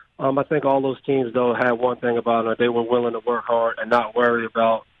 So I think all those teams, though, had one thing about it. They were willing to work hard and not worry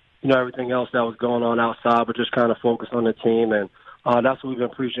about, everything else that was going on outside, but just kind of focus on the team. And that's what we've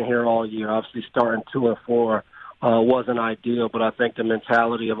been preaching here all year. Obviously, starting 2-4 wasn't ideal, but I think the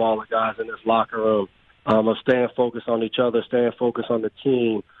mentality of all the guys in this locker room of staying focused on each other, staying focused on the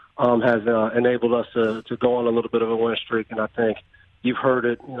team has enabled us to go on a little bit of a win streak. And I think you've heard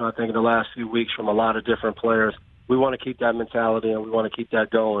it, I think in the last few weeks from a lot of different players. We want to keep that mentality and we want to keep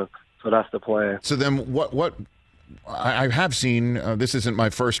that going. So that's the plan. So then what I have seen, this isn't my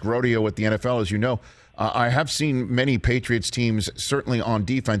first rodeo with the NFL, as you know. I have seen many Patriots teams, certainly on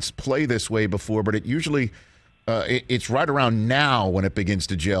defense, play this way before, but it usually it's right around now when it begins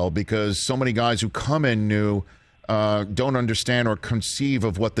to gel because so many guys who come in new don't understand or conceive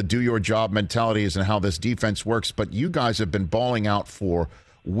of what the do-your-job mentality is and how this defense works. But you guys have been balling out for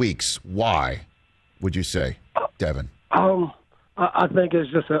weeks. Why, would you say, Devin? I think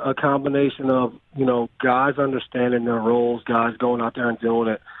it's just a combination of, guys understanding their roles, guys going out there and doing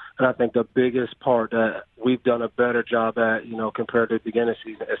it. And I think the biggest part that we've done a better job at, compared to the beginning of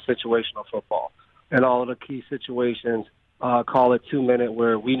the season, is situational football. And all of the key situations, call it 2-minute,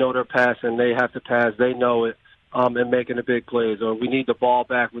 where we know they're passing, they have to pass, they know it. And making the big plays, or we need the ball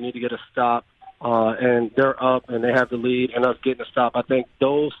back, we need to get a stop, and they're up and they have the lead, and us getting a stop. I think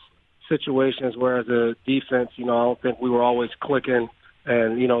those situations where as a defense, I don't think we were always clicking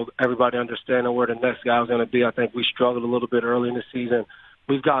and, everybody understanding where the next guy was going to be. I think we struggled a little bit early in the season.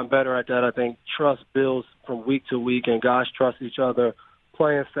 We've gotten better at that. I think trust builds from week to week, and guys trust each other,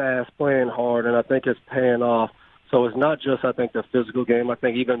 playing fast, playing hard, and I think it's paying off. So it's not just, I think, the physical game. I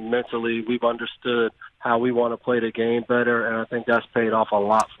think even mentally we've understood how we want to play the game better, and I think that's paid off a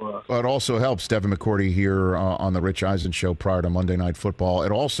lot for us. Well, it also helps, Devin McCourty here on the Rich Eisen Show prior to Monday Night Football.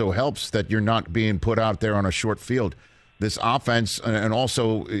 It also helps that you're not being put out there on a short field. This offense, and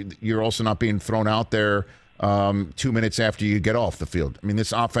also you're also not being thrown out there 2 minutes after you get off the field. I mean,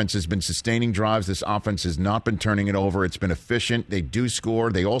 this offense has been sustaining drives. This offense has not been turning it over. It's been efficient. They do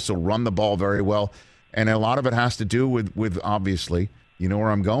score. They also run the ball very well. And a lot of it has to do with obviously, you know where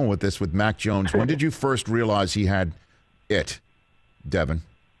I'm going with this, with Mac Jones. When did you first realize he had it, Devin?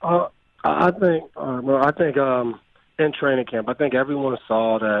 I think in training camp, I think everyone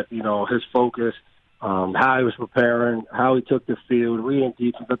saw that, his focus, how he was preparing, how he took the field, reading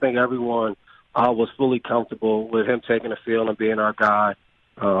defense. I think everyone was fully comfortable with him taking the field and being our guy.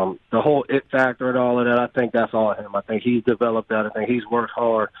 The whole it factor and all of that, I think that's all him. I think he's developed that. I think he's worked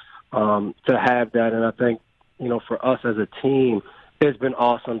hard to have that. And I think, for us as a team, it's been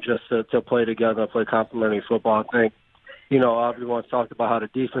awesome just to play together and play complementary football. I think, everyone's talked about how the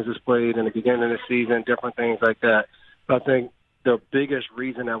defense is played in the beginning of the season, different things like that. But I think the biggest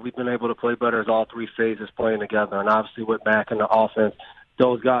reason that we've been able to play better is all three phases playing together. And obviously with Mac and the offense,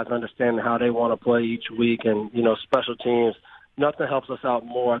 those guys understanding how they want to play each week. And, special teams, nothing helps us out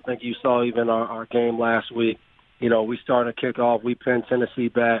more. I think you saw even our game last week. We started a kickoff. We pinned Tennessee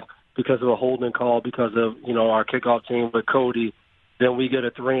back because of a holding call, because of, our kickoff team with Cody. Then we get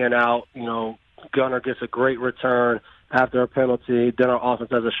a 3-and-out. Gunner gets a great return after a penalty. Then our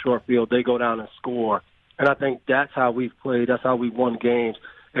offense has a short field. They go down and score. And I think that's how we've played. That's how we've won games.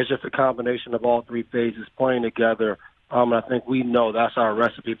 It's just a combination of all three phases playing together. And I think we know that's our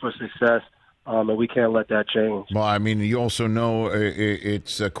recipe for success, and we can't let that change. Well, I mean, you also know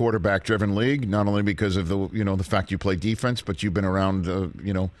it's a quarterback-driven league, not only because of the fact you play defense, but you've been around,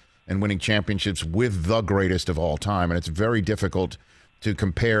 and winning championships with the greatest of all time, and it's very difficult to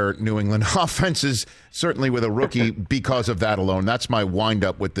compare New England offenses, certainly with a rookie, because of that alone. That's my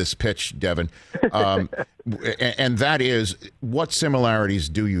wind-up with this pitch, Devin. And that is, what similarities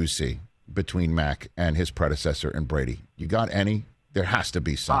do you see between Mac and his predecessor and Brady? You got any? There has to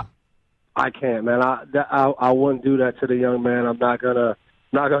be some. I can't, man. I wouldn't do that to the young man. I'm not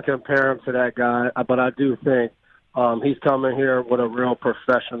gonna compare him to that guy. But I do think he's coming here with a real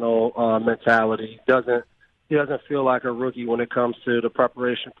professional mentality. He doesn't feel like a rookie when it comes to the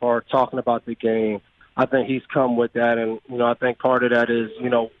preparation part, talking about the game. I think he's come with that, and I think part of that is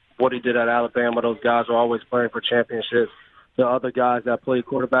what he did at Alabama. Those guys are always playing for championships. The other guys that play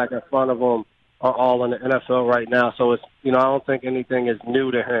quarterback in front of him are all in the NFL right now. So it's I don't think anything is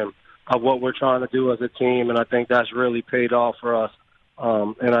new to him of what we're trying to do as a team, and I think that's really paid off for us.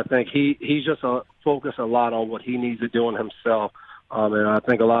 And I think he's just focused a lot on what he needs to do in himself. And I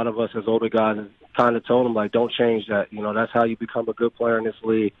think a lot of us as older guys kind of told him, like, don't change that. That's how you become a good player in this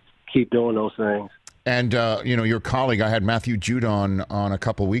league. Keep doing those things. And, your colleague, I had Matthew Judon on a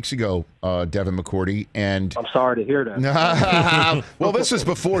couple weeks ago, Devin McCourty, and... I'm sorry to hear that. Well, this is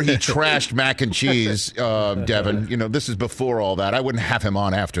before he trashed mac and cheese, Devin. This is before all that. I wouldn't have him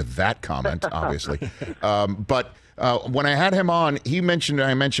on after that comment, obviously. But when I had him on, I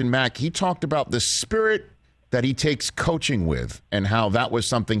mentioned Mac. He talked about the spirit that he takes coaching with and how that was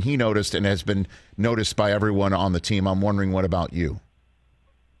something he noticed and has been noticed by everyone on the team. I'm wondering, what about you?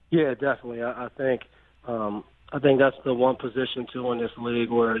 Yeah, definitely. I think that's the one position too in this league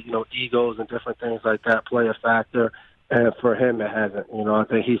where egos and different things like that play a factor, and for him it hasn't. I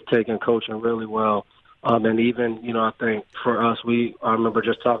think he's taken coaching really well, and even I think for us, I remember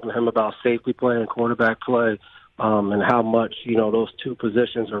just talking to him about safety play and quarterback play, and how much those two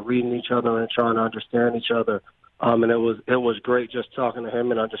positions are reading each other and trying to understand each other. And it was great just talking to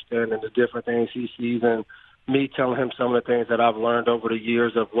him and understanding the different things he sees, and me telling him some of the things that I've learned over the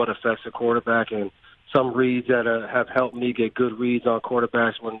years of what affects a quarterback, and some reads that have helped me get good reads on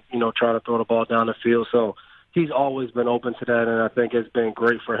quarterbacks when, trying to throw the ball down the field. So he's always been open to that, and I think it's been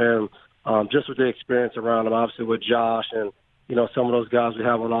great for him, just with the experience around him, obviously with Josh and, some of those guys we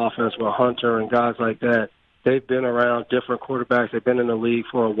have on offense with Hunter and guys like that. They've been around different quarterbacks. They've been in the league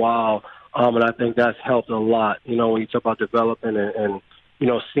for a while, and I think that's helped a lot, when you talk about developing and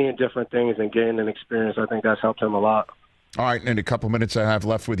seeing different things and gaining experience. I think that's helped him a lot. All right, and a couple minutes I have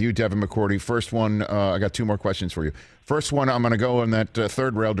left with you, Devin McCourty. First one, I got two more questions for you. First one, I'm going to go in that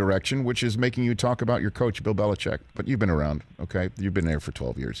third rail direction, which is making you talk about your coach, Bill Belichick. But you've been around, okay? You've been there for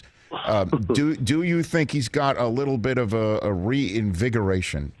 12 years. Do you think he's got a little bit of a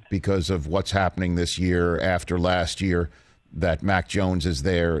reinvigoration because of what's happening this year after last year, that Mac Jones is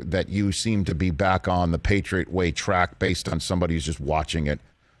there, that you seem to be back on the Patriot way track based on somebody who's just watching it?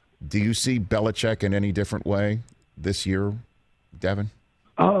 Do you see Belichick in any different way this year, Devin?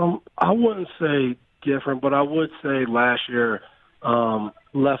 I wouldn't say different, but I would say last year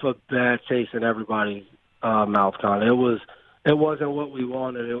left a bad taste in everybody's mouth. Kind of. It wasn't what we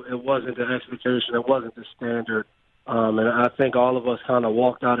wanted. It wasn't the expectation. It wasn't the standard. And I think all of us kind of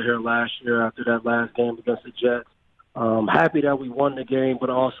walked out of here last year after that last game against the Jets, happy that we won the game, but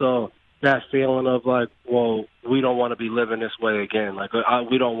also that feeling of like, well, we don't want to be living this way again. Like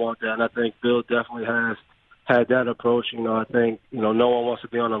we don't want that. And I think Bill definitely has had that approach. I think no one wants to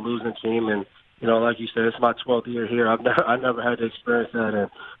be on a losing team, and like you said, it's my 12th year here. I never had to experience that, and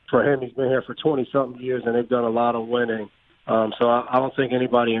for him, he's been here for 20-something years, and they've done a lot of winning. So I don't think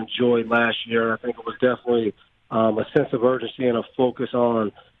anybody enjoyed last year. I think it was definitely a sense of urgency and a focus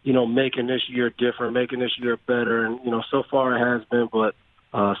on, making this year different, making this year better. And, so far it has been, but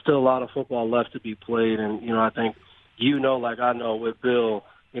still a lot of football left to be played. And, I think, like I know with Bill,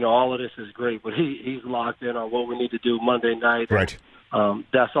 all of this is great, but he's locked in on what we need to do Monday night. Right. And,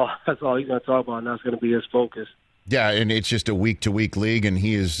 that's all he's going to talk about, and that's going to be his focus. Yeah, and it's just a week-to-week league, and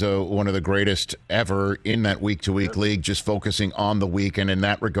he is one of the greatest ever in that week-to-week league, just focusing on the week. And in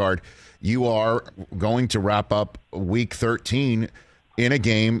that regard, you are going to wrap up Week 13 in a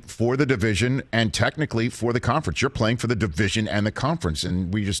game for the division and technically for the conference. You're playing for the division and the conference,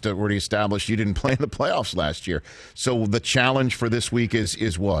 and we just already established you didn't play in the playoffs last year. So the challenge for this week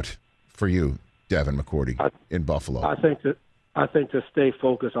is what for you, Devin McCourty, in Buffalo? I think to stay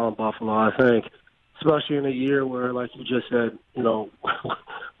focused on Buffalo. I think, especially in a year where, like you just said,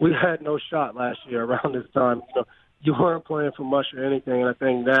 we had no shot last year around this time. You weren't playing for much or anything, and I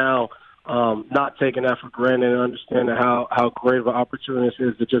think now not taking that for granted and understanding how great of an opportunity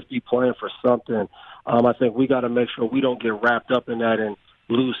this is to just be playing for something. I think we got to make sure we don't get wrapped up in that and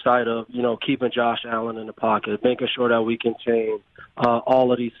lose sight of, keeping Josh Allen in the pocket, making sure that we contain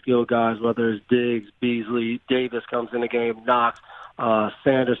all of these skilled guys, whether it's Diggs, Beasley, Davis comes in the game, Knox,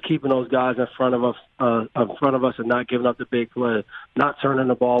 Sanders, keeping those guys in front of us and not giving up the big play, not turning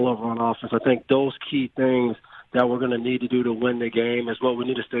the ball over on offense. I think those key things that we're going to need to do to win the game is what we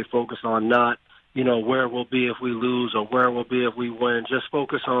need to stay focused on, not, where we'll be if we lose or where we'll be if we win. Just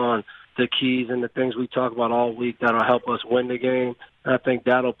focus on the keys and the things we talk about all week that'll help us win the game. And I think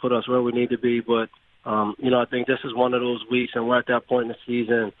that'll put us where we need to be. But, I think this is one of those weeks, and we're at that point in the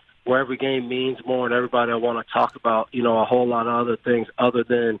season where every game means more and everybody will want to talk about, a whole lot of other things other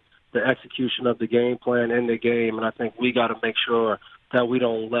than the execution of the game plan in the game. And I think we got to make sure that we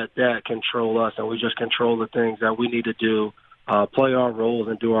don't let that control us and we just control the things that we need to do, play our roles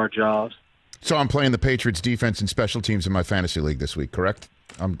and do our jobs. So I'm playing the Patriots defense and special teams in my fantasy league this week, correct?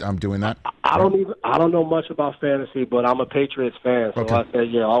 I'm doing that. I don't know much about fantasy, but I'm a Patriots fan, so okay. I said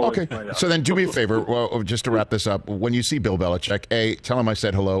yeah. I'll always play that. So then, do me a favor. Well, just to wrap this up, when you see Bill Belichick, A, tell him I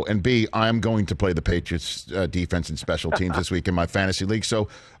said hello, and B, I am going to play the Patriots defense and special teams this week in my fantasy league. So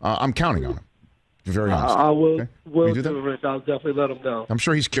I'm counting on him. Very honest. I will. Okay? Will do, Rich. I'll definitely let him know. I'm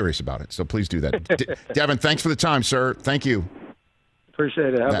sure he's curious about it, so please do that. Devin, thanks for the time, sir. Thank you.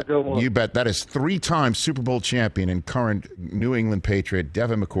 Appreciate it. Have a good one. You bet. That is 3-time Super Bowl champion and current New England Patriot,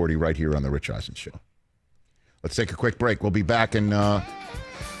 Devin McCourty, right here on The Rich Eisen Show. Let's take a quick break. We'll be back and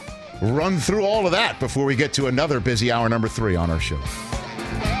run through all of that before we get to another busy hour number 3 on our show.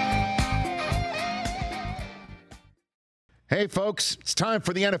 Hey, folks, it's time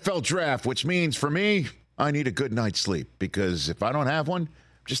for the NFL Draft, which means for me, I need a good night's sleep because if I don't have one, I'm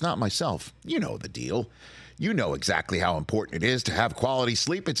just not myself. You know the deal. You know exactly how important it is to have quality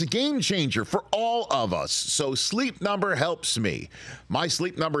sleep. It's a game changer for all of us. So Sleep Number helps me. My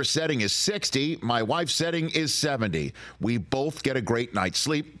Sleep Number setting is 60. My wife's setting is 70. We both get a great night's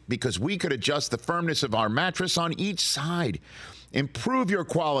sleep because we could adjust the firmness of our mattress on each side. Improve your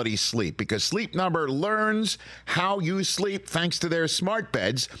quality sleep because Sleep Number learns how you sleep thanks to their smart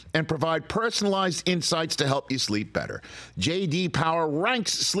beds and provide personalized insights to help you sleep better. J.D. Power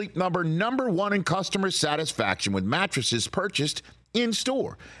ranks Sleep Number #1 in customer satisfaction with mattresses purchased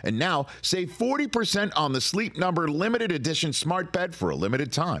in-store. And now, save 40% on the Sleep Number limited edition smart bed for a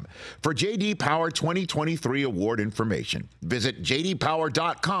limited time. For J.D. Power 2023 award information, visit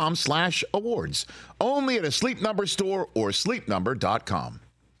jdpower.com/awards. Only at a Sleep Number store or sleepnumber.com.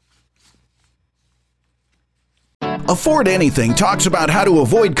 Afford Anything talks about how to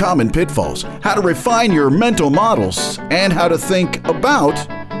avoid common pitfalls, how to refine your mental models, and how to think about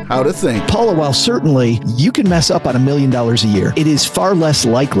how to think. Paula, while certainly you can mess up on $1 million a year, it is far less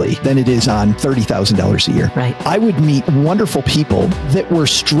likely than it is on $30,000 a year. Right. I would meet wonderful people that were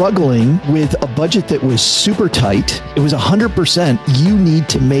struggling with a budget that was super tight. It was 100% you need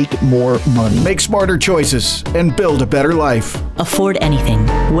to make more money. Make smarter choices and build a better life. Afford Anything,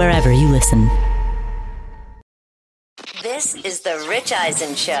 wherever you listen. This is the Rich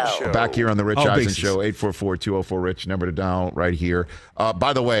Eisen Show. Back here on the Rich Eisen Show, 844-204-RICH, number to dial right here.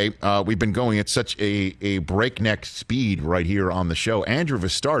 By the way, we've been going at such a breakneck speed right here on the show. Andrew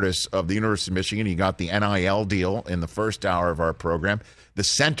Vistardis of the University of Michigan, he got the NIL deal in the first hour of our program. The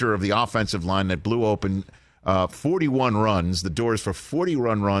center of the offensive line that blew open 41 runs, the doors for 40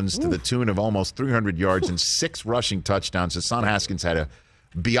 runs to the tune of almost 300 yards and 6 rushing touchdowns. Hassan Haskins had a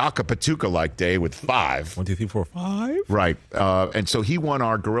Biaka Patuka-like day with 5. 1, 2, 3, 4, 5. Right. And so he won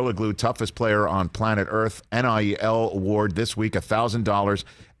our Gorilla Glue Toughest Player on Planet Earth NIL award this week, $1,000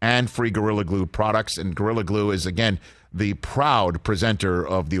 and free Gorilla Glue products. And Gorilla Glue is, again, the proud presenter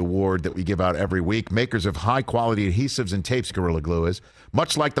of the award that we give out every week. Makers of high-quality adhesives and tapes, Gorilla Glue is.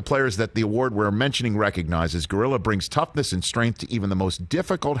 Much like the players that the award we're mentioning recognizes, Gorilla brings toughness and strength to even the most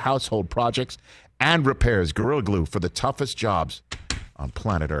difficult household projects and repairs. Gorilla Glue for the toughest jobs on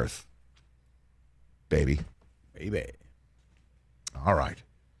planet Earth. Baby. All right.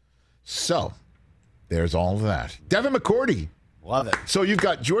 So, there's all of that. Devin McCourty. Love it. So you've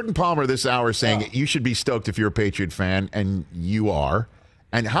got Jordan Palmer this hour saying you should be stoked if you're a Patriot fan, and you are.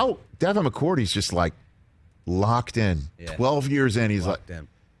 And how Devin McCourty's just like locked in. Yeah. 12 years in, he's locked in.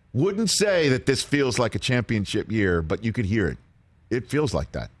 Wouldn't say that this feels like a championship year, but you could hear it. It feels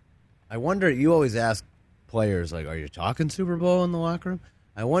like that. I wonder, you always ask players, like, are you talking Super Bowl in the locker room?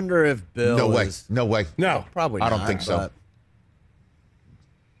 I wonder if Bill No way. No. Probably not. I don't think so.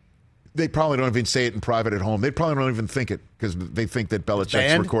 They probably don't even say it in private at home. They probably don't even think it because they think that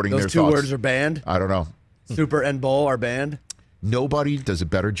Belichick's recording their thoughts. Those 2 words are banned? I don't know. Super and Bowl are banned? Nobody does a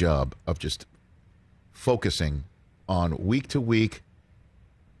better job of just focusing on week to week,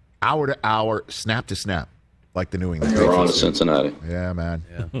 hour to hour, snap to snap, like the New England Patriots. You're on to Cincinnati. Yeah, man.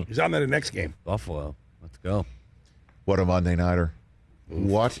 Yeah. He's on to the next game. Buffalo. Let's go. What a Monday nighter.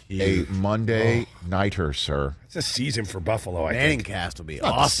 What a Monday nighter, sir. It's a season for Buffalo, I Manning think. cast will be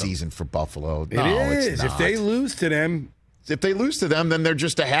Not awesome. a season for Buffalo. It is. If they lose to them. If they lose to them, then they're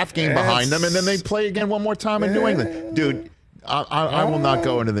just a half game behind them, and then they play again one more time in New England. Dude, I will not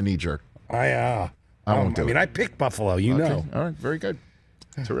go into the knee jerk. I won't do it. I picked Buffalo, know. All right, very good.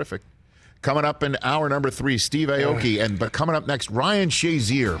 Terrific. Coming up in hour number 3, Steve Aoki. But coming up next, Ryan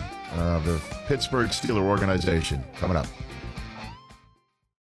Shazier of the Pittsburgh Steelers organization. Coming up.